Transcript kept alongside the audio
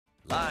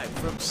Live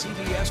from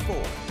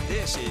CBS4,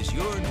 this is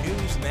your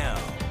News Now.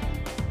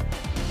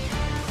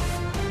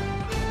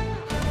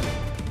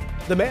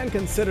 The man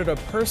considered a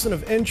person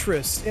of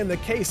interest in the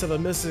case of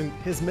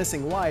his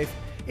missing wife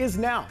is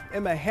now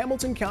in the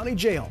Hamilton County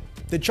Jail.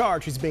 The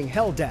charge he's being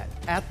held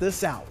at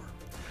this hour.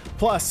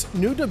 Plus,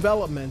 new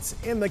developments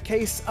in the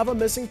case of a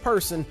missing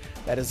person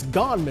that has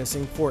gone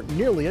missing for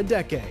nearly a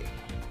decade.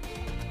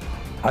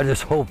 I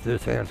just hope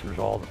this answers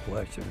all the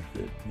questions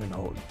that,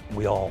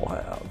 we all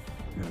have,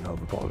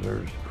 because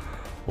there's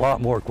a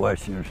lot more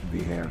questions to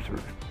be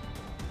answered,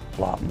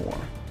 a lot more.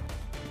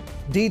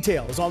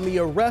 Details on the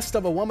arrest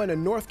of a woman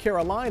in North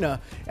Carolina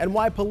and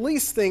why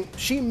police think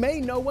she may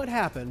know what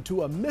happened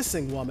to a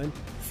missing woman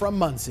from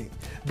Muncie.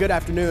 Good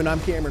afternoon, I'm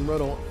Cameron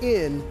Ridle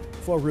in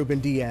for Ruben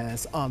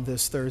Diaz on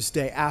this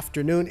Thursday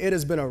afternoon. It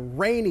has been a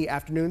rainy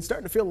afternoon,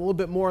 starting to feel a little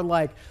bit more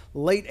like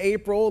late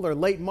April or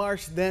late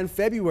March than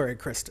February,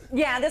 Kristen.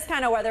 Yeah, this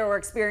kind of weather we're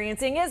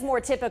experiencing is more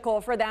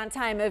typical for that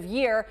time of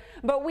year,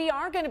 but we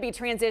are going to be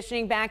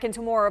transitioning back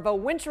into more of a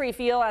wintry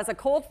feel as a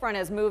cold front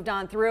has moved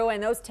on through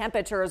and those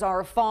temperatures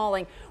are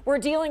falling. We're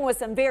dealing with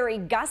some very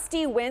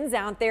gusty winds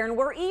out there, and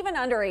we're even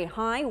under a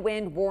high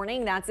wind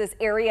warning. That's this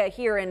area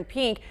here in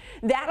pink.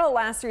 That'll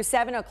last through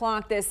 7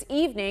 o'clock this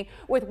evening,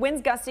 with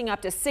winds gusting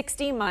up to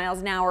 60 miles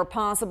an hour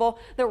possible.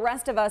 The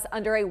rest of us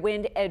under a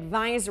wind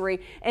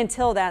advisory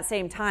until that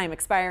same time,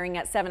 expiring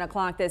at 7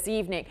 o'clock this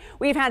evening.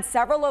 We've had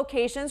several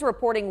locations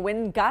reporting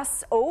wind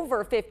gusts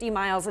over 50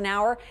 miles an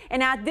hour,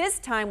 and at this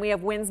time we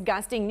have winds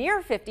gusting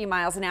near 50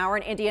 miles an hour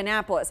in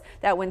Indianapolis.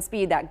 That wind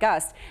speed, that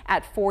gust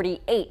at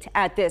 48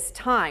 at this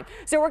time.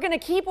 So we're going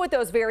to keep with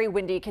those very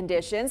windy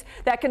conditions.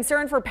 That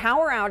concern for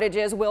power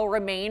outages will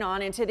remain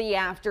on into the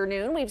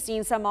afternoon. We've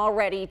seen some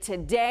already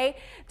today.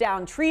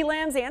 Down tree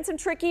limbs and some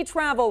tricky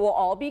travel will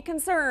all be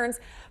concerns.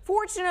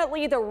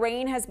 Fortunately, the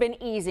rain has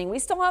been easing. We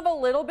still have a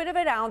little bit of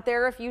it out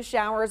there, a few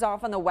showers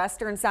off on the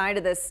western side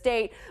of the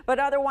state, but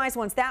otherwise,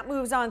 once that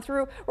moves on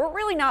through, we're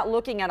really not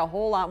looking at a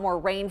whole lot more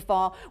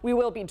rainfall. We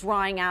will be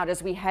drying out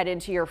as we head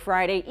into your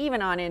Friday,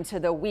 even on into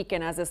the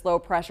weekend as this low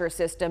pressure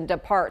system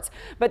departs.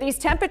 But these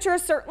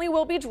temperatures certainly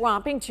will be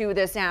dropping too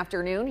this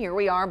afternoon. Here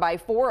we are by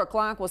 4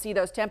 o'clock. We'll see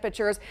those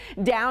temperatures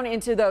down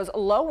into those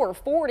lower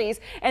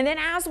 40s. And then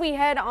as we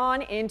head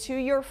on into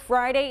your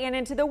Friday and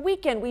into the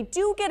weekend, we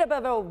do get a bit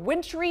of a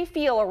wintry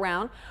feel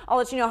around. I'll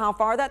let you know how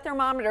far that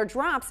thermometer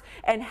drops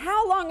and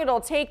how long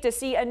it'll take to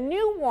see a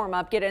new warm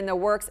up get in the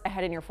works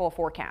ahead in your full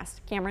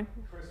forecast. Cameron?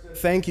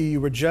 Thank you. You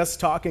were just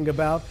talking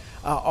about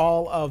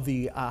all of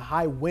the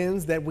high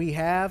winds that we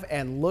have,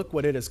 and look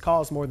what it has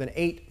caused: more than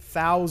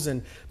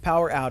 8,000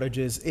 power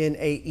outages in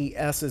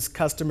AES's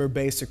customer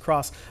base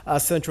across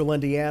central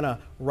Indiana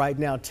right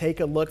now.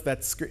 Take a look.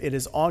 It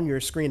is on your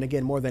screen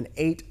again. More than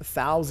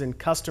 8,000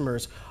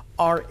 customers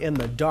are in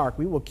the dark.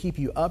 We will keep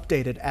you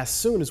updated as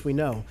soon as we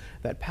know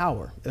that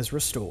power is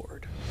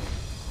restored.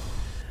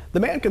 The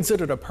man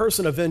considered a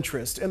person of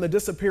interest in the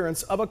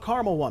disappearance of a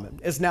Carmel woman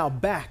is now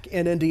back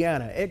in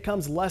Indiana. It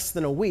comes less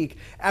than a week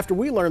after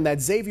we learned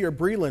that Xavier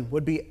Breland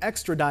would be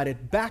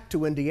extradited back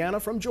to Indiana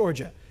from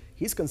Georgia.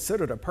 He's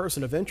considered a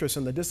person of interest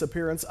in the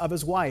disappearance of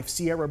his wife,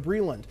 Sierra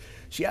Breland.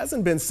 She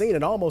hasn't been seen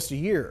in almost a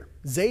year.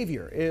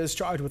 Xavier is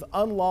charged with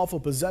unlawful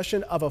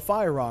possession of a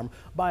firearm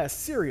by a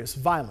serious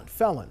violent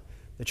felon.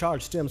 The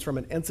charge stems from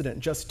an incident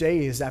just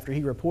days after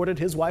he reported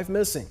his wife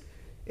missing.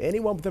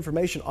 Anyone with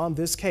information on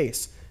this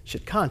case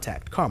should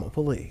contact Carmel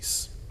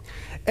police.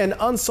 An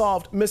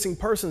unsolved missing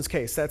persons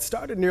case that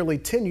started nearly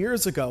 10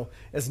 years ago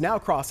is now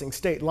crossing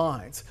state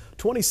lines.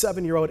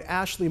 27-year-old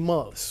Ashley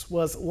Mullis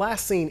was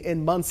last seen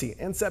in Muncie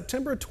in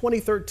September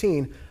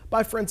 2013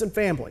 by friends and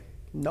family.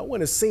 No one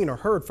has seen or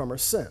heard from her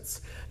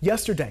since.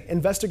 Yesterday,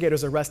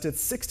 investigators arrested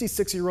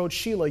 66-year-old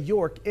Sheila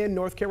York in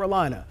North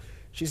Carolina.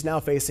 She's now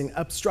facing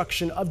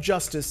obstruction of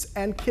justice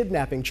and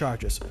kidnapping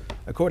charges.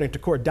 According to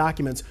court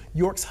documents,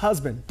 York's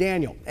husband,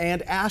 Daniel,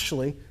 and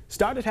Ashley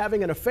started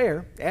having an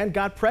affair and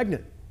got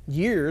pregnant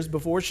years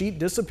before she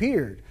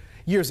disappeared.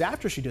 Years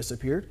after she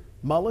disappeared,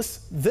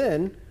 Mullis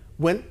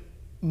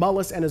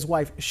and his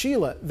wife,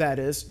 Sheila, that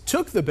is,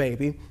 took the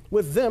baby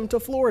with them to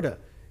Florida.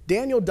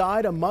 Daniel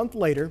died a month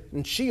later,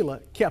 and Sheila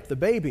kept the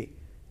baby.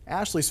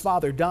 Ashley's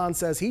father, Don,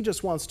 says he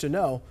just wants to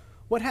know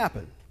what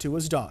happened to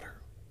his daughter.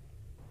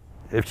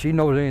 If she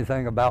knows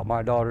anything about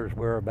my daughter's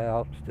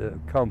whereabouts, to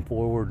come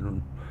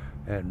forward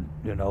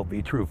and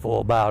be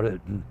truthful about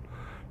it, and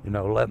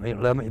let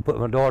me put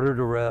my daughter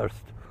to rest.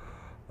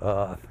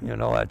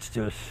 That's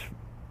just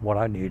what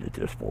I need at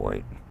this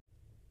point.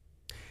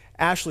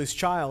 Ashley's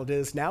child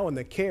is now in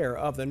the care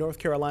of the North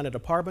Carolina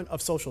Department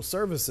of Social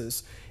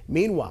Services.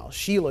 Meanwhile,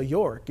 Sheila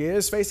York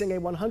is facing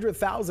a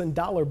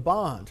 $100,000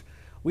 bond.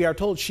 We are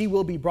told she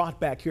will be brought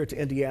back here to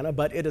Indiana,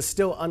 but it is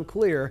still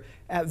unclear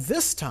at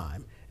this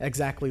time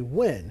exactly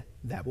when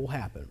that will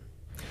happen.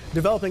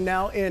 Developing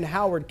now in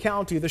Howard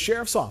County, the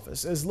sheriff's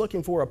office is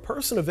looking for a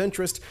person of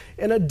interest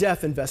in a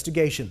death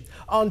investigation.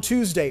 On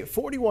Tuesday,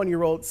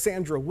 41-year-old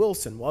Sandra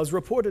Wilson was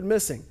reported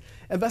missing.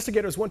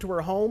 Investigators went to her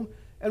home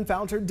and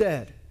found her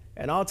dead.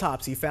 An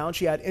autopsy found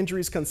she had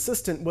injuries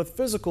consistent with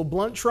physical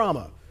blunt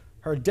trauma.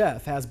 Her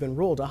death has been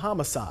ruled a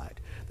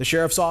homicide. The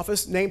sheriff's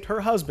office named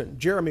her husband,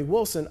 Jeremy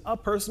Wilson, a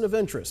person of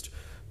interest.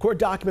 Court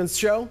documents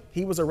show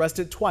he was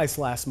arrested twice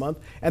last month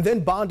and then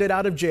bonded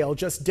out of jail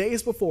just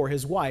days before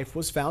his wife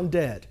was found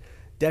dead.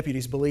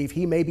 Deputies believe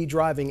he may be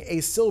driving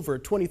a silver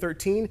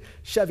 2013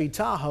 Chevy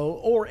Tahoe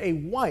or a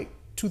white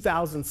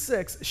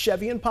 2006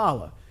 Chevy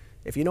Impala.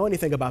 If you know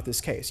anything about this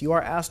case, you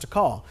are asked to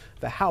call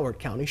the Howard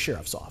County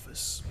Sheriff's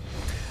Office.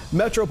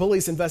 Metro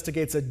Police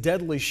investigates a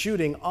deadly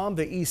shooting on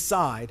the east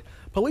side.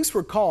 Police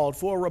were called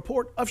for a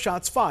report of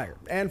shots fired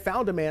and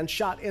found a man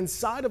shot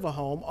inside of a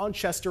home on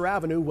Chester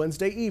Avenue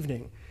Wednesday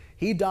evening.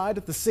 He died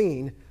at the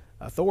scene.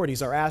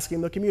 Authorities are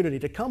asking the community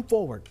to come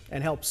forward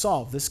and help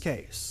solve this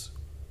case.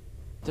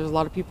 There's a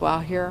lot of people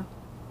out here,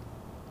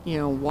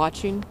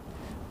 watching.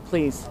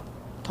 Please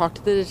talk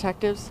to the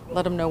detectives.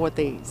 Let them know what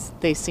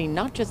they see,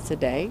 not just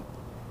today,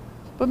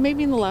 but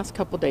maybe in the last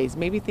couple days,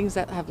 maybe things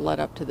that have led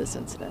up to this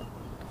incident.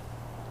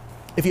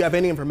 If you have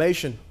any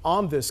information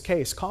on this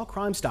case, call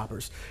Crime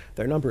Stoppers.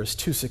 Their number is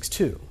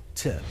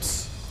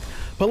 262-TIPS.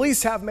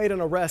 Police have made an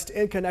arrest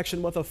in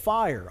connection with a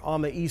fire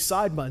on the east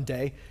side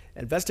Monday.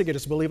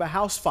 Investigators believe a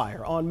house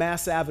fire on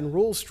Mass Ave and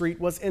Rule Street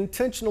was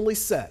intentionally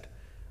set.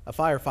 A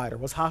firefighter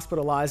was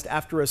hospitalized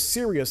after a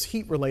serious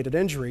heat-related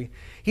injury.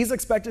 He's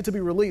expected to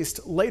be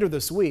released later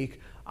this week.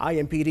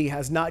 IMPD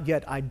has not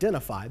yet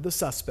identified the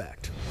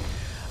suspect.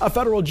 A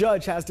federal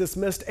judge has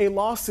dismissed a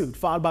lawsuit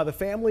filed by the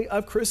family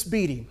of Chris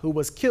Beatty, who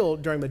was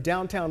killed during the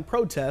downtown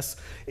protests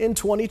in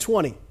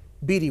 2020.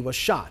 Beatty was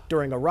shot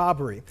during a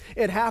robbery.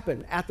 It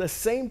happened at the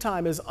same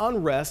time as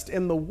unrest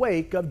in the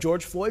wake of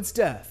George Floyd's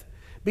death.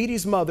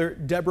 Beatty's mother,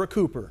 Deborah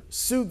Cooper,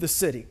 sued the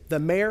city, the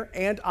mayor,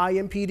 and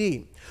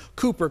IMPD.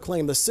 Cooper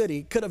claimed the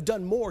city could have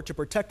done more to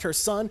protect her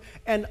son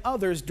and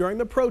others during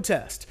the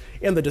protest.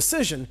 In the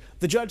decision,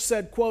 the judge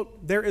said,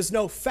 quote, "There is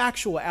no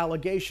factual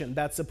allegation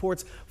that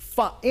supports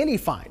any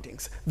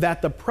findings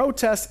that the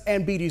protests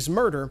and Beatty's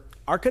murder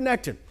are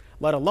connected,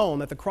 let alone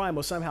that the crime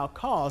was somehow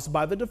caused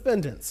by the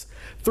defendants."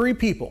 3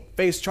 people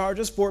face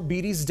charges for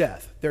Beatty's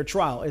death. Their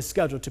trial is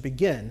scheduled to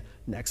begin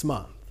next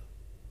month.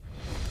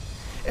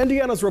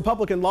 Indiana's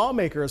Republican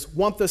lawmakers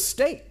want the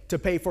state to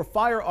pay for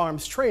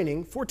firearms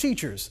training for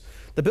teachers.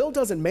 The bill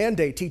doesn't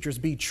mandate teachers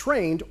be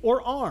trained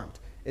or armed.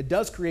 It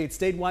does create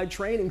statewide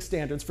training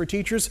standards for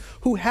teachers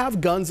who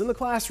have guns in the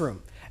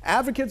classroom.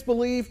 Advocates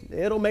believe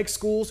it'll make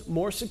schools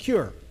more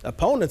secure.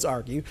 Opponents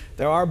argue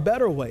there are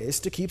better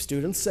ways to keep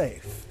students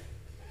safe.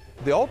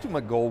 The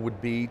ultimate goal would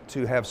be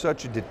to have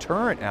such a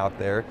deterrent out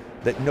there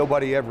that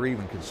nobody ever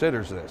even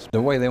considers this.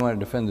 The way they want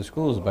to defend the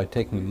schools is by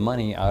taking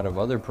money out of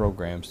other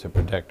programs to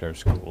protect our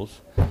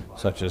schools,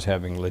 such as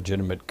having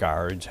legitimate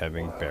guards,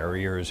 having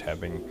barriers,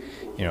 having,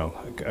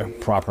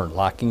 proper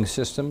locking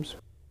systems.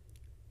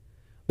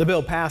 The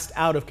bill passed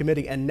out of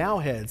committee and now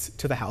heads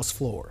to the House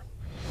floor.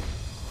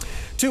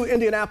 2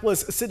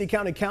 Indianapolis City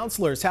County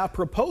councilors have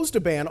proposed a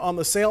ban on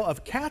the sale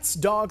of cats,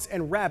 dogs,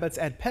 and rabbits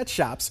at pet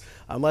shops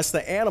unless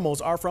the animals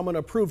are from an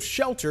approved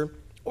shelter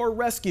or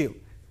rescue.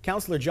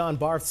 Councilor John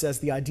Barth says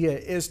the idea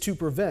is to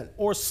prevent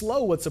or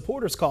slow what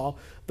supporters call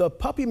the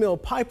puppy mill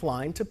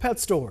pipeline to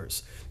pet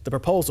stores. The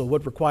proposal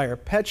would require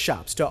pet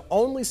shops to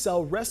only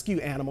sell rescue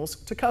animals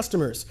to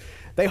customers.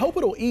 They hope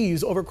it'll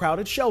ease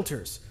overcrowded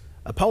shelters.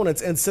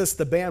 Opponents insist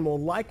the ban will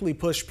likely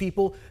push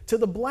people to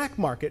the black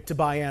market to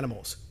buy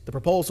animals. The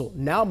proposal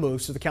now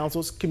moves to the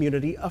council's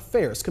Community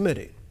Affairs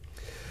Committee.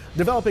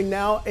 Developing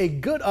now, a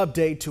good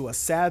update to a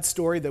sad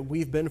story that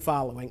we've been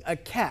following. A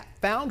cat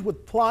found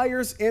with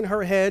pliers in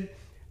her head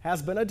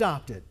has been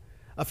adopted.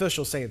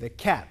 Officials say the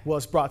cat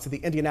was brought to the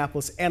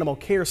Indianapolis Animal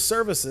Care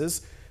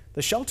Services.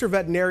 The shelter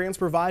veterinarians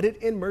provided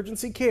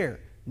emergency care.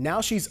 Now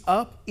she's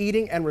up,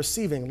 eating, and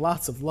receiving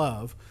lots of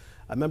love.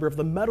 A member of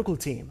the medical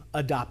team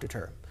adopted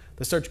her.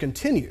 The search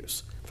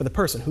continues for the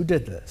person who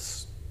did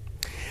this.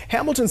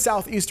 Hamilton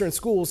Southeastern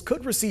schools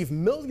could receive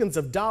millions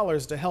of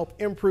dollars to help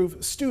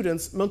improve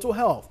students' mental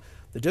health.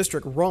 The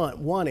district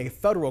won a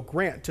federal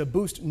grant to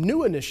boost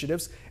new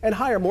initiatives and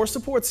hire more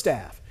support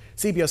staff.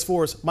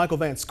 CBS4's Michael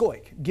Van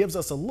Scoik gives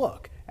us a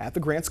look at the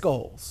grant's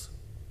goals.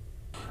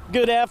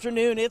 Good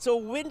afternoon. It's a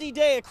windy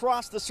day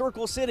across the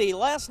Circle City.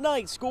 Last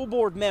night, school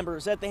board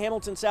members at the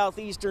Hamilton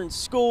Southeastern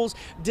schools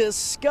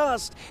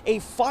discussed a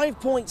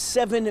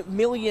 $5.7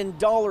 million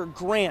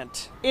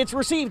grant. It's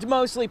received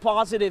mostly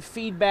positive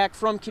feedback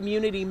from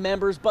community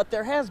members, but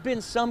there has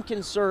been some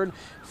concern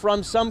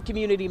from some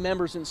community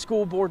members and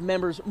school board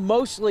members,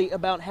 mostly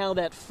about how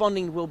that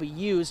funding will be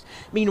used.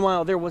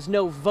 Meanwhile, there was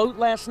no vote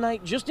last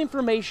night, just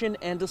information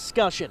and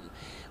discussion.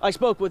 I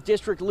spoke with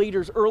district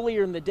leaders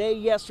earlier in the day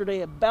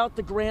yesterday about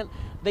the grant.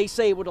 They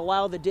say it would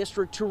allow the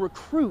district to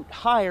recruit,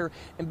 hire,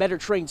 and better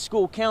train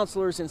school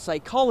counselors and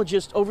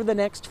psychologists over the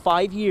next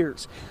 5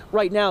 years.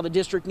 Right now, the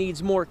district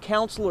needs more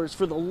counselors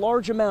for the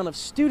large amount of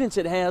students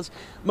it has.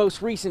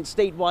 Most recent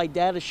statewide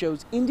data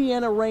shows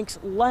Indiana ranks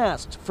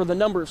last for the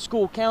number of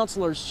school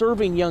counselors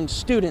serving young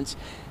students.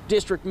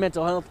 District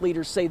mental health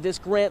leaders say this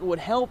grant would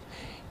help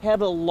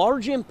have a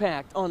large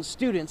impact on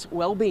students'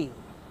 well-being.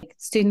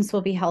 students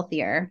will be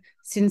healthier,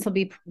 students will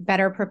be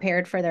better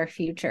prepared for their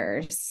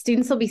futures,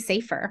 students will be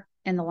safer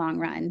in the long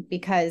run,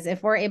 because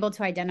if we're able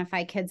to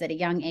identify kids at a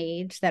young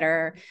age that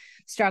are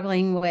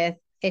struggling with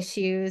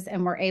issues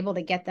and we're able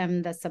to get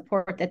them the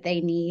support that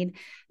they need,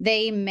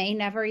 they may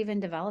never even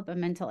develop a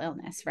mental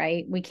illness,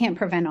 right? We can't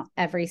prevent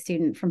every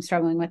student from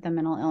struggling with a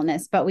mental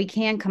illness, but we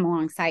can come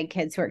alongside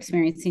kids who are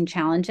experiencing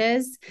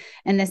challenges,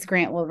 and this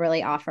grant will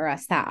really offer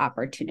us that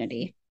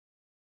opportunity.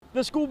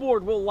 The school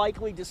board will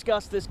likely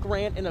discuss this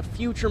grant in a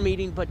future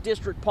meeting, but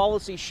district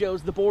policy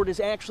shows the board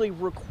is actually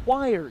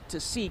required to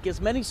seek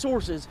as many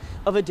sources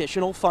of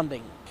additional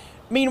funding.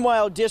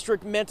 Meanwhile,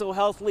 district mental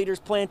health leaders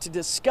plan to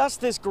discuss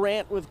this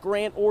grant with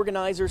grant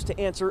organizers to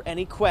answer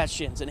any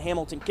questions. In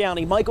Hamilton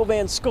County, Michael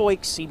Van Scoik,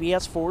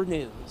 CBS4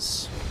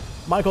 News.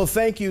 Michael,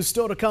 thank you.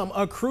 Still to come,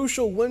 a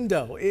crucial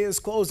window is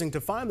closing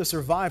to find the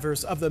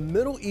survivors of the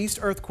Middle East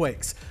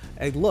earthquakes.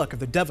 A look at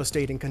the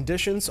devastating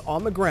conditions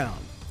on the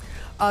ground.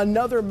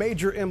 Another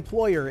major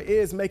employer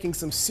is making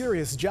some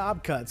serious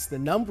job cuts. The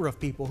number of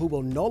people who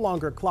will no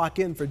longer clock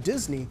in for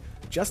Disney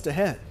just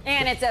ahead.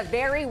 And it's a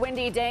very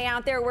windy day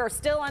out there. We're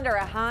still under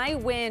a high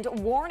wind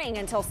warning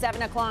until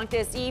 7 o'clock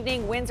this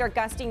evening. Winds are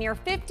gusting near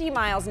 50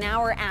 miles an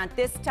hour at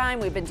this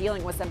time. We've been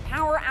dealing with some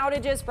power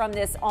outages from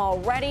this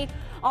already.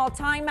 All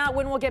time out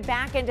when we'll get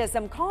back into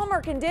some calmer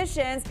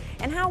conditions,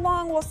 and how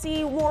long we'll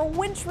see more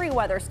wintry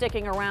weather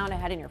sticking around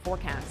ahead in your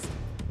forecast.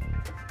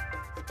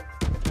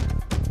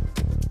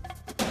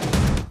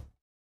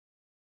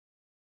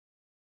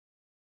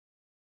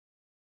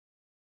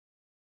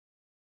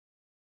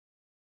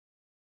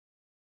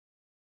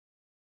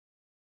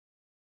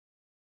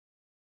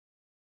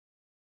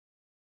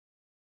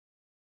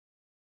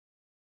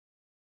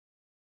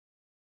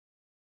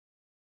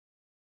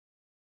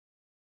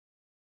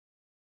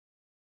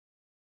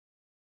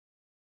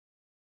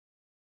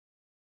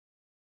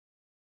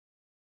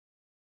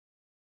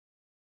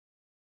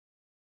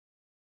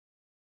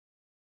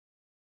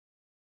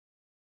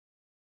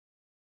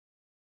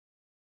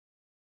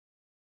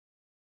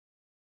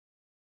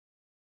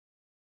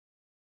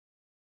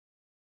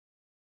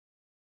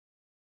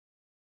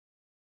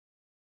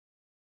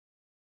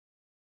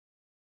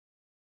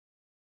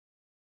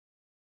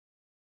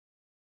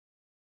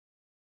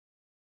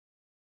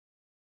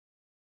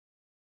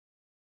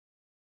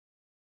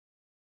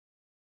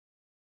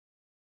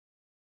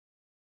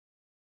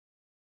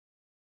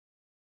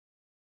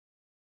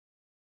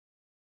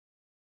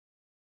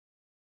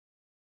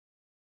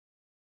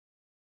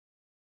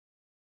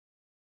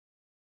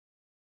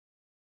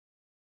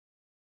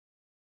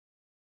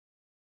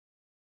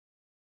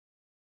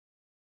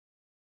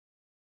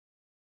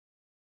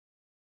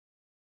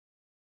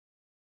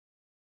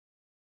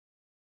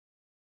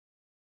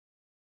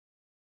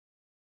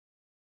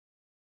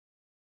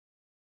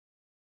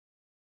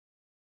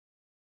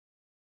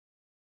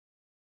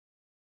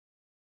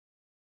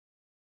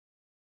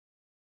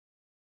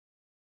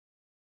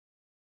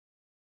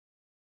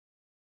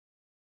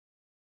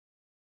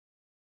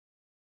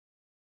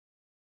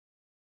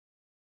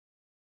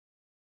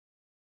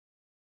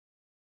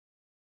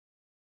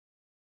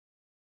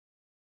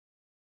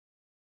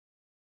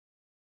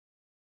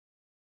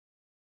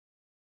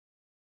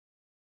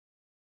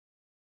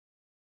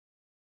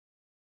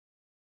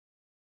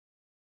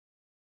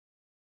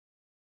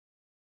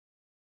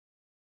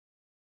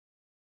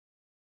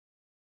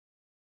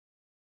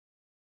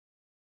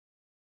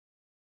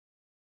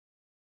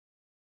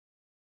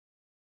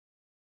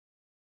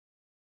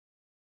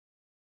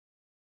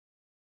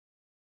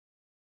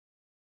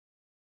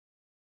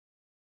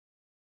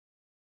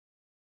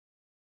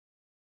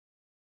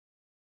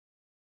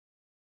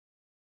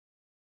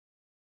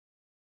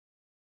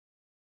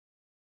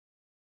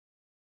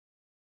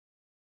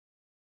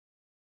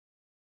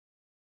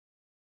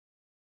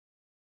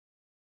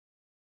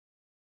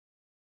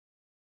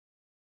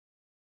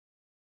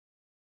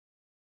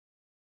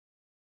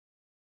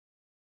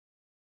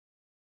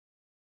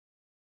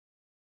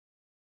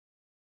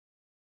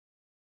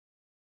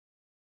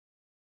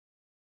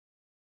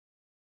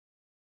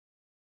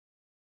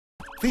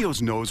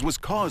 Theo's nose was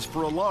cause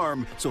for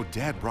alarm, so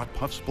Dad brought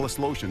Puffs Plus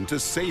lotion to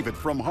save it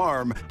from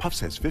harm. Puffs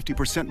has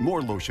 50%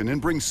 more lotion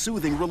and brings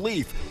soothing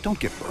relief. Don't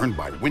get burned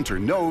by winter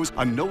nose.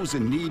 A nose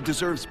in need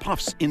deserves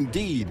Puffs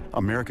indeed.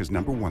 America's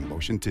 #1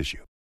 lotion tissue.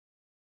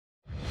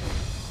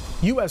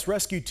 U.S.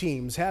 rescue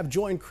teams have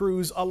joined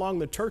crews along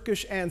the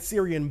Turkish and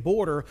Syrian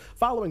border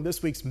following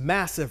this week's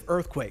massive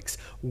earthquakes.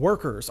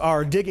 Workers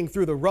are digging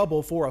through the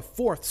rubble for a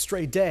 4th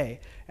straight day.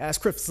 As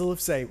Chris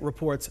Salifse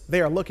reports,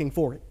 they are looking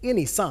for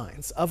any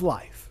signs of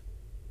life.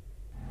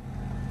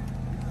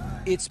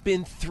 It's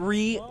been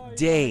 3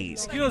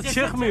 days.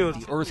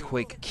 The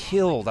earthquake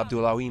killed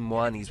Abdulawim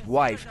Moani's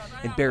wife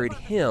and buried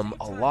him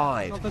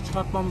alive.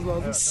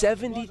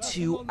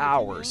 72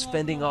 hours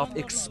fending off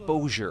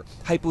exposure,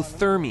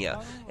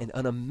 hypothermia, and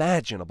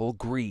unimaginable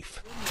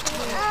grief.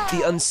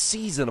 The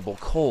unseasonable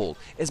cold,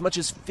 as much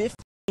as 15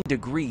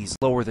 degrees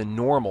lower than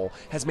normal,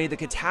 has made the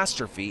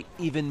catastrophe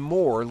even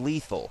more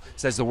lethal,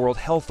 says the World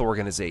Health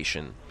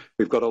Organization.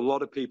 We've got a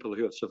lot of people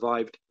who have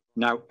survived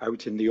now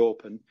out in the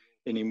open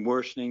in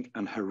worsening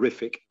and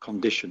horrific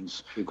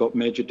conditions. We've got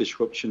major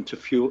disruption to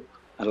fuel,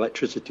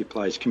 electricity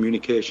supplies,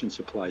 communication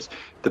supplies,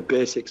 the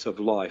basics of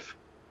life.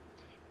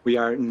 We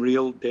are in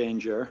real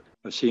danger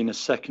of seeing a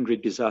secondary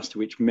disaster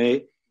which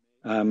may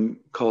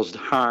cause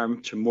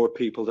harm to more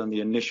people than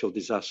the initial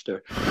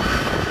disaster.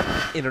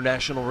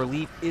 International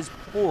relief is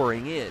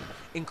pouring in,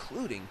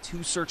 including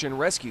 2 search and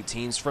rescue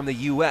teams from the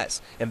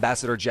U.S.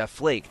 Ambassador Jeff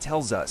Flake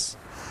tells us.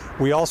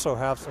 We also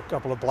have a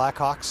couple of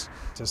Blackhawks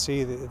to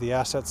see the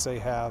assets they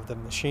have, the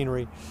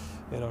machinery,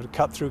 to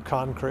cut through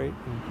concrete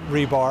and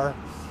rebar,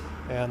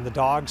 and the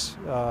dogs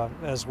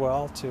as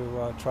well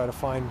to try to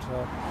find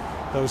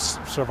those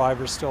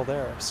survivors still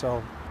there.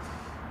 So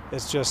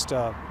it's just,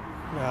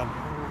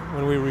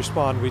 when we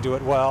respond, we do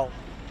it well.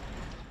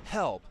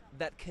 Help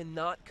that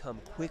cannot come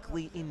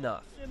quickly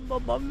enough.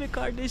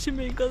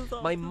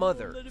 My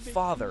mother,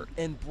 father,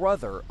 and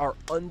brother are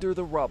under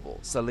the rubble,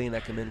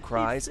 Selena Kamin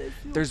cries.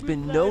 There's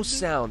been no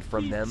sound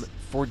from them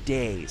for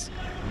days.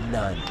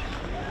 None.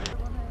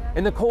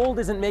 And the cold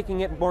isn't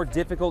making it more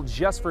difficult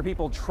just for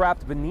people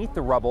trapped beneath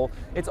the rubble.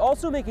 It's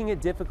also making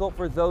it difficult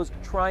for those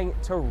trying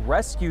to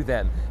rescue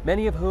them,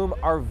 many of whom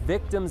are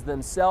victims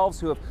themselves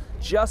who have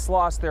just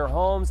lost their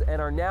homes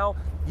and are now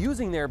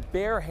using their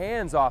bare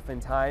hands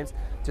oftentimes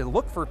to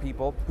look for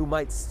people who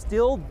might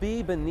still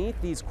be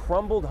beneath these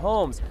crumbled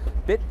homes,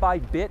 bit by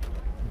bit,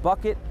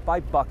 bucket by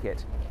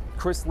bucket.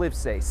 Chris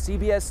Livesay,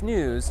 CBS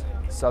News,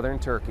 Southern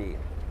Turkey.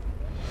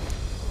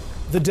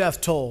 The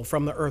death toll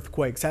from the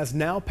earthquakes has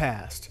now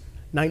passed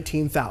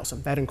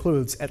 19,000. That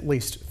includes at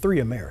least 3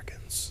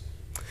 Americans.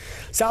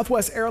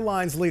 Southwest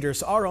Airlines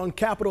leaders are on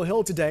Capitol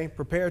Hill today,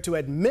 prepared to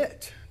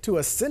admit to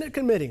a Senate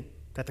committee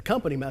that the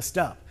company messed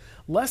up.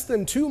 Less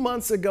than 2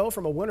 months ago,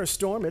 from a winter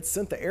storm, it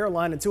sent the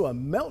airline into a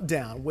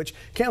meltdown, which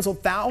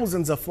canceled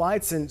thousands of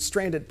flights and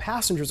stranded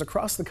passengers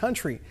across the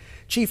country.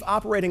 Chief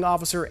Operating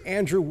Officer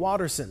Andrew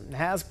Watterson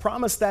has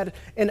promised that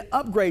an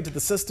upgrade to the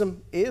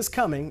system is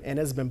coming and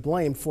has been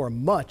blamed for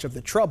much of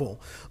the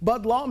trouble.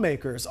 But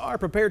lawmakers are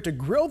prepared to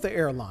grill the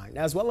airline,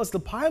 as well as the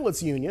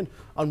pilots union,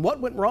 on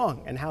what went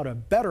wrong and how to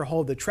better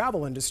hold the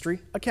travel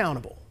industry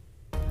accountable.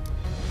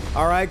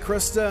 All right,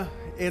 Krista.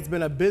 It's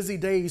been a busy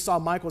day. You saw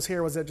Michael's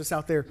hair was just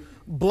out there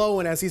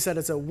blowing. As he said,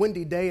 it's a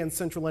windy day in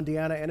central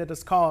Indiana, and it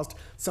has caused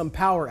some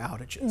power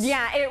outages.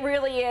 Yeah, it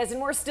really is.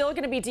 And we're still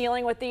going to be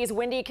dealing with these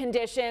windy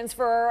conditions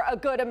for a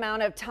good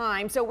amount of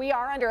time. So we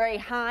are under a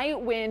high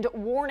wind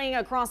warning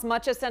across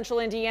much of central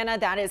Indiana.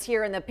 That is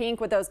here in the pink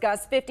with those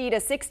gusts 50 to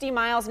 60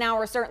 miles an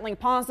hour certainly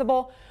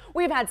possible.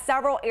 We've had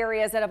several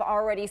areas that have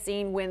already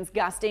seen winds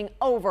gusting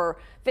over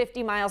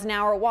 50 miles an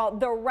hour, while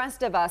the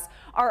rest of us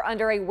are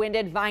under a wind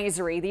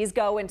advisory. These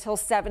go until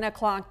 7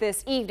 o'clock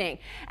this evening.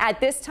 At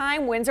this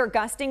time, winds are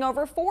gusting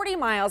over 40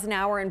 miles an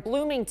hour in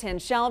Bloomington,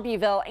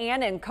 Shelbyville,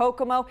 and in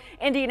Kokomo.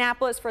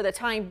 Indianapolis, for the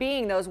time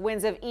being, those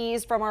winds have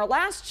eased from our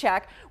last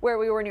check, where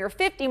we were near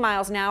 50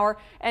 miles an hour,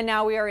 and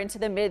now we are into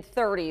the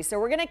mid-30s. So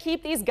we're going to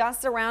keep these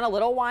gusts around a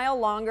little while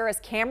longer. As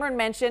Cameron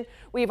mentioned,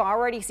 we've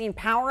already seen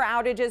power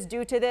outages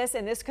due to this,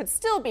 and this could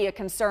still be a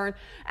concern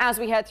as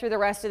we head through the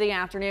rest of the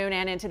afternoon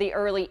and into the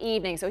early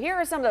evening. So here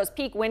are some of those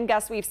peak wind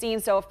gusts we've seen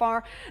so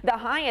far. The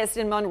highest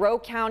in Monroe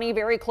County,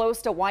 very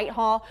close to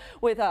Whitehall,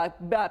 with a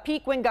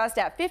peak wind gust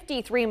at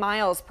 53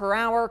 miles per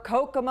hour.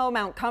 Kokomo,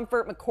 Mount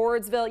Comfort,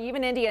 McCordsville,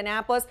 even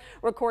Indianapolis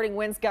recording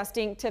winds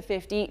gusting to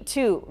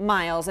 52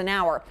 miles an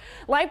hour.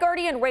 Live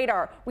Guardian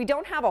radar, we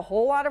don't have a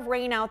whole lot of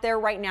rain out there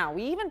right now.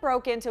 We even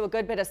broke into a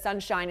good bit of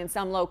sunshine in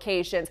some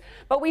locations,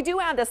 but we do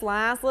have this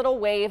last little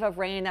wave of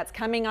rain that's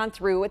coming on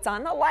through. It's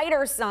on the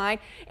lighter side,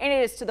 and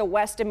it is to the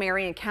west of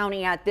Marion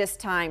County at this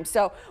time.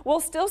 So we'll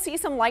still see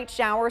some light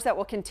showers that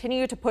will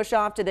continue to push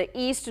off to the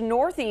east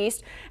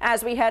northeast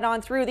as we head on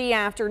through the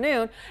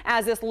afternoon,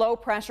 as this low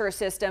pressure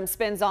system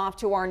spins off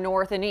to our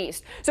north and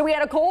east. So we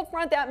had a cold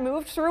front that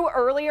moved through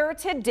earlier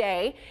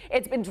today.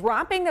 It's been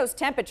dropping those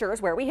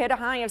temperatures, where we hit a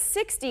high of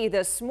 60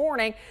 this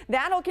morning.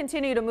 That'll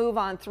continue to move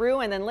on through,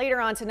 and then later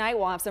on tonight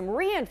we'll have some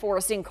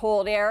reinforcing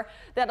cold air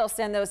that'll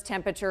send those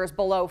temperatures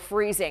below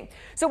freezing.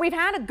 So we've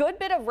had a good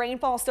bit of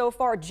rainfall so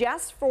far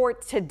just for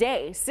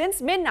today.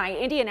 Since midnight,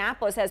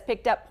 Indianapolis has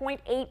picked up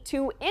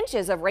 0.82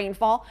 inches of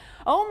rainfall,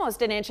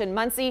 almost an inch in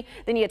Muncie.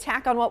 Then you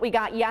tack on what we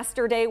got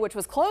yesterday, which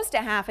was close to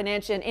half an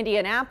inch in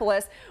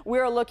Indianapolis.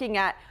 We're looking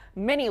at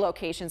many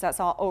locations that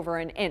saw over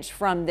an inch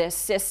from this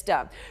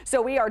system.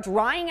 So we are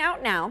drying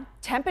out now.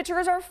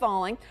 Temperatures are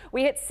falling.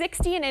 We hit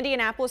 60 in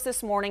Indianapolis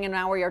this morning, and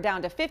now we are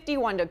down to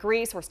 51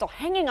 degrees. We're still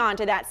hanging on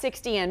to that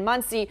 60 in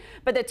Muncie,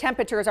 but the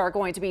temperatures are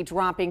going to be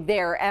dropping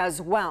there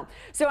as well.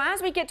 So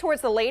as we get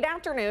towards the late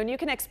afternoon, you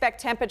can expect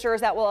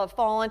temperatures that will have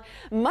fallen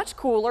much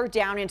cooler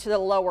down into the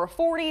lower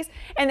 40s.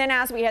 And then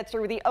as we head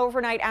through the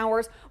overnight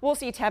hours, we'll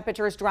see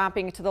temperatures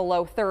dropping to the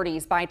low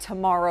 30s by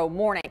tomorrow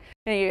morning.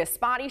 Maybe a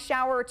spotty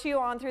shower or two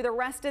on through the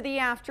rest of the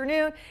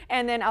afternoon,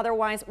 and then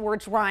otherwise we're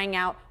drying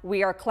out.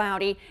 We are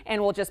cloudy,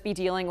 and we'll just be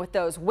be dealing with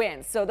those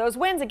winds. So those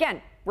winds,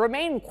 again,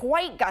 remain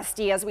quite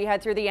gusty as we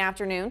head through the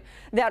afternoon.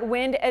 That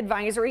wind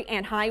advisory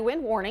and high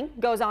wind warning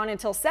goes on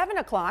until 7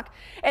 o'clock.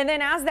 And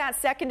then as that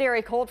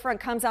secondary cold front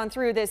comes on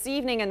through this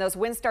evening and those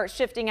winds start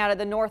shifting out of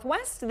the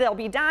northwest, they'll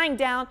be dying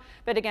down.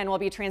 But again, we'll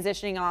be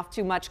transitioning off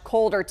to much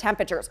colder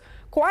temperatures.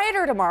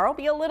 Quieter tomorrow,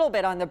 be a little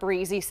bit on the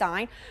breezy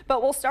side,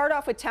 but we'll start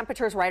off with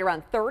temperatures right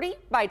around 30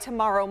 by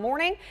tomorrow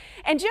morning.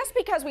 And just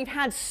because we've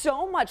had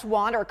so much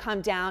water come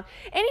down,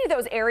 any of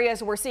those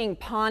areas we're seeing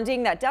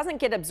ponding that doesn't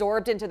get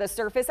absorbed into the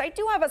surface, I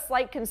do have a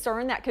slight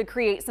concern that could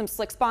create some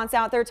slick spots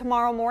out there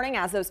tomorrow morning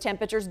as those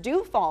temperatures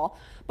do fall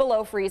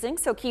below freezing.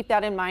 So keep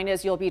that in mind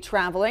as you'll be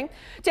traveling.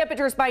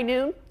 Temperatures by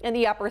noon in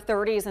the upper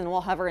 30s, and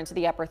we'll hover into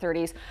the upper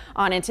 30s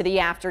on into the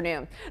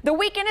afternoon. The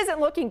weekend isn't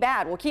looking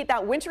bad. We'll keep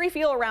that wintry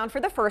feel around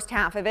for the first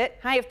half of it.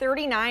 High of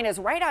 39 is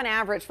right on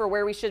average for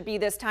where we should be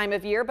this time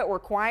of year, but we're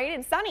quiet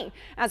and sunny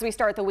as we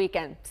start the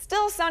weekend.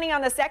 Still sunny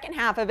on the second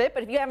half of it,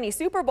 but if you have any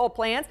Super Bowl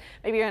plans,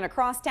 maybe you're going to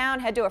cross town,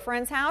 head to a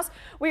friend's house,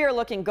 we are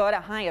looking good, a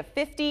high of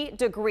 50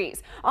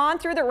 degrees. On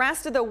through the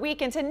rest of the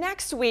week into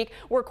next week,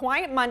 we're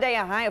quiet Monday,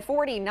 a high of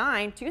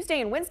 49.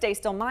 Tuesday and Wednesday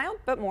still mild,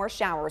 but more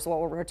showers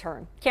will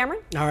return. Cameron?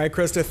 All right,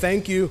 Krista,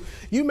 thank you.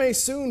 You may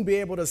soon be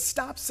able to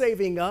stop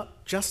saving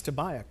up just to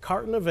buy a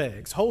carton of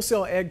eggs.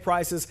 Wholesale egg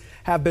prices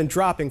have been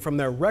dropping from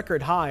their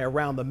record high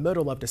around the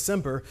middle of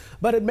December,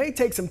 but it may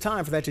take some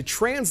time for that to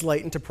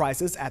translate into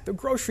prices at the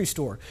grocery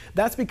store.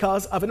 That's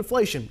because of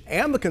inflation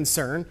and the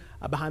concern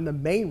behind the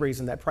main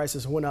reason that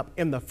prices went up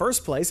in the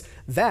first place.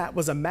 That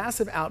was a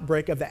massive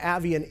outbreak of the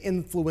avian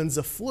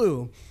influenza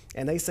flu,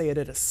 and they say it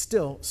is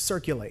still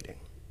circulating.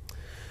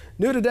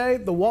 New today,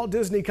 the Walt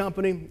Disney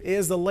Company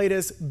is the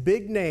latest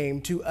big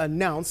name to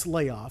announce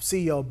layoffs.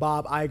 CEO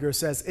Bob Iger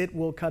says it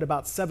will cut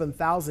about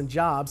 7,000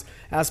 jobs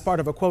as part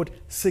of a, quote,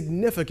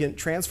 significant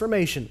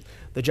transformation.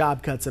 The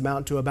job cuts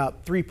amount to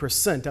about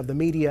 3% of the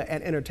media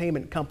and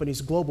entertainment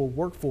company's global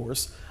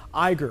workforce.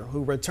 Iger,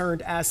 who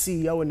returned as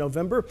CEO in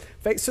November,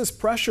 faces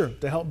pressure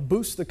to help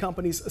boost the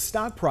company's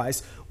stock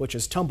price, which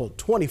has tumbled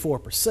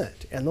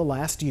 24% in the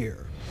last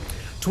year.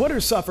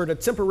 Twitter suffered a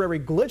temporary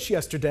glitch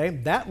yesterday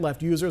that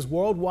left users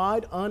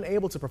worldwide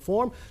unable to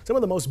perform some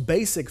of the most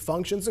basic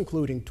functions,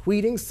 including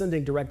tweeting,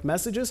 sending direct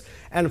messages,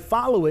 and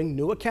following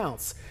new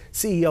accounts.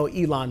 CEO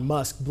Elon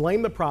Musk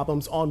blamed the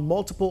problems on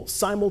multiple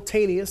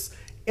simultaneous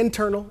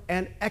internal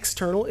and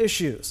external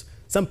issues.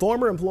 Some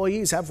former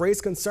employees have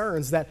raised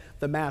concerns that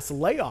the mass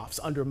layoffs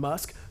under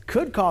Musk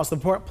could cause the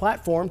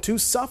platform to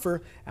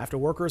suffer after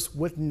workers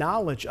with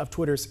knowledge of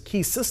Twitter's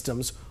key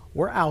systems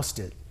were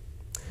ousted.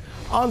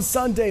 On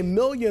Sunday,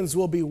 millions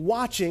will be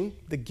watching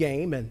the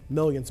game and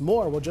millions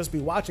more will just be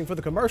watching for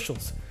the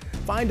commercials.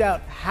 Find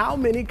out how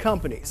many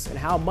companies and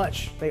how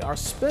much they are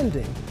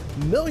spending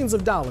millions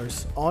of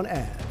dollars on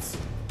ads.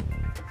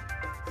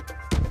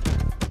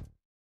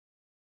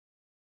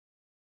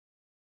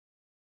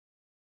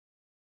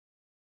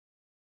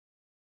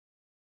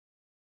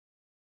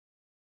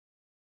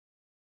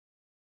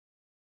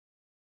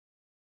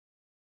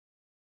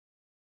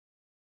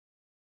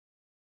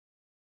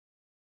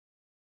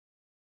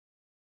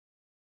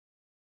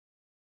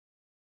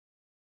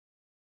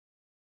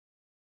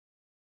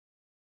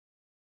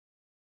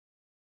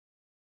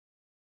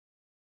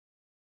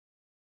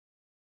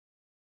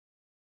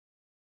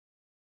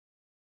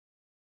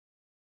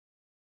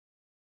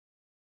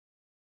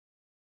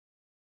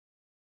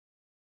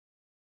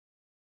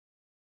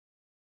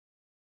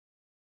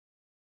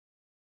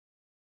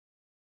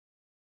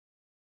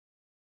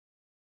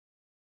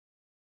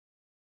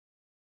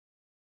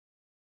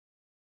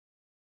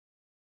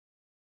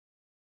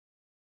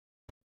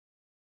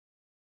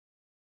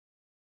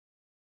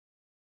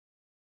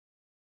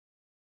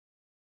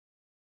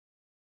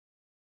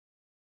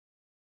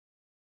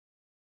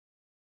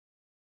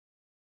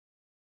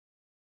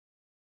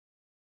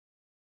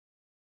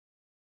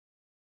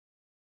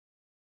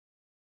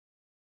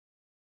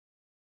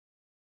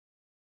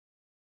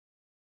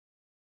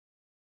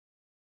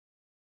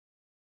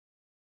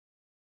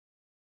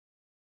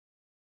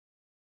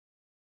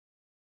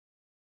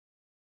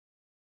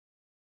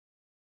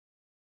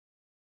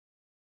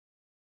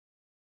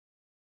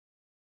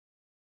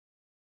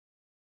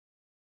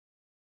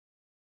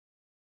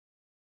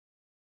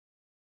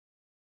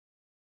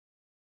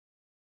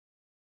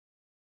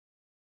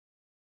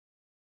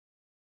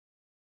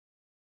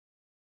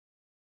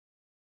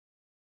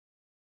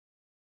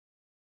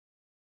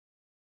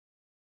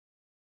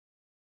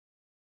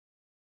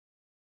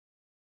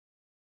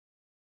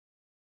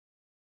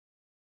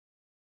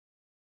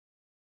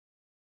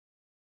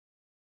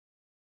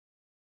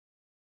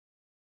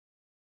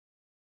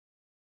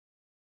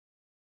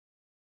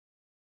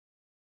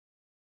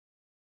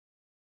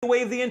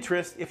 Waive the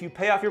interest if you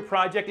pay off your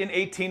project in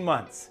 18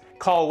 months.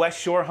 Call West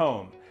Shore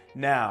Home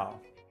now.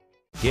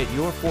 Get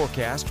your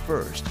forecast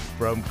first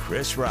from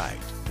Chris Wright.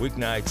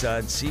 Weeknights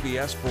on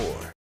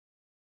CBS4.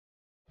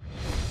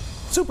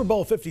 Super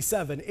Bowl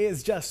 57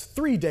 is just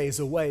 3 days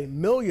away.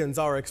 Millions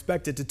are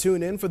expected to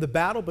tune in for the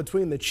battle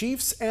between the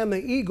Chiefs and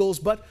the Eagles,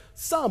 but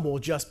some will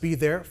just be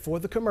there for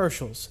the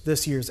commercials.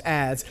 This year's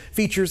ads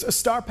features a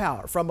star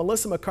power from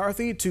Melissa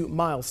McCarthy to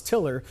Miles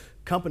Tiller.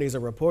 Companies are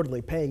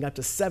reportedly paying up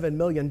to $7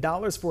 million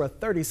for a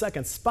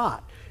 30-second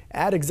spot.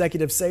 Ad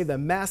executives say the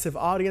massive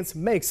audience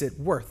makes it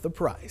worth the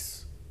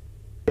price.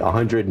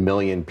 100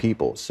 million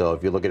people. So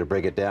if you're looking to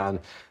break it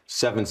down,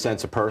 7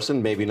 cents a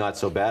person, maybe not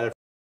so bad.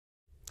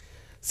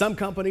 Some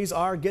companies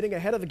are getting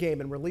ahead of the game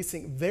and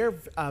releasing their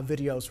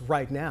videos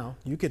right now.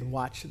 You can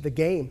watch the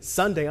game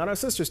Sunday on our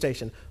sister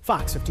station,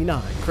 Fox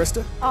 59.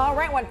 Krista? All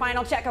right, one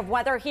final check of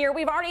weather here.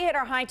 We've already hit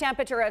our high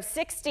temperature of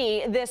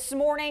 60 this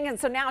morning, and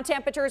so now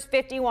temperatures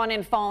 51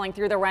 and falling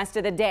through the rest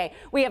of the day.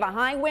 We have a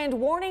high wind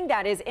warning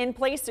that is in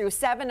place through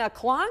 7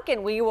 o'clock,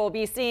 and we will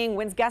be seeing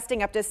winds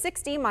gusting up to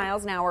 60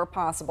 miles an hour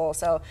possible.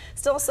 So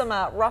still some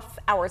rough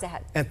hours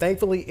ahead. And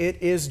thankfully,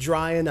 it is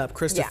drying up.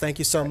 Krista, thank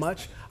you so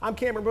much. I'm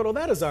Cameron Brittle.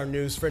 That is our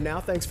news for now.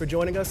 Thanks for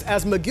joining us.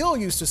 As McGill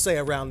used to say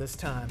around this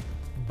time,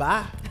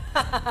 bye.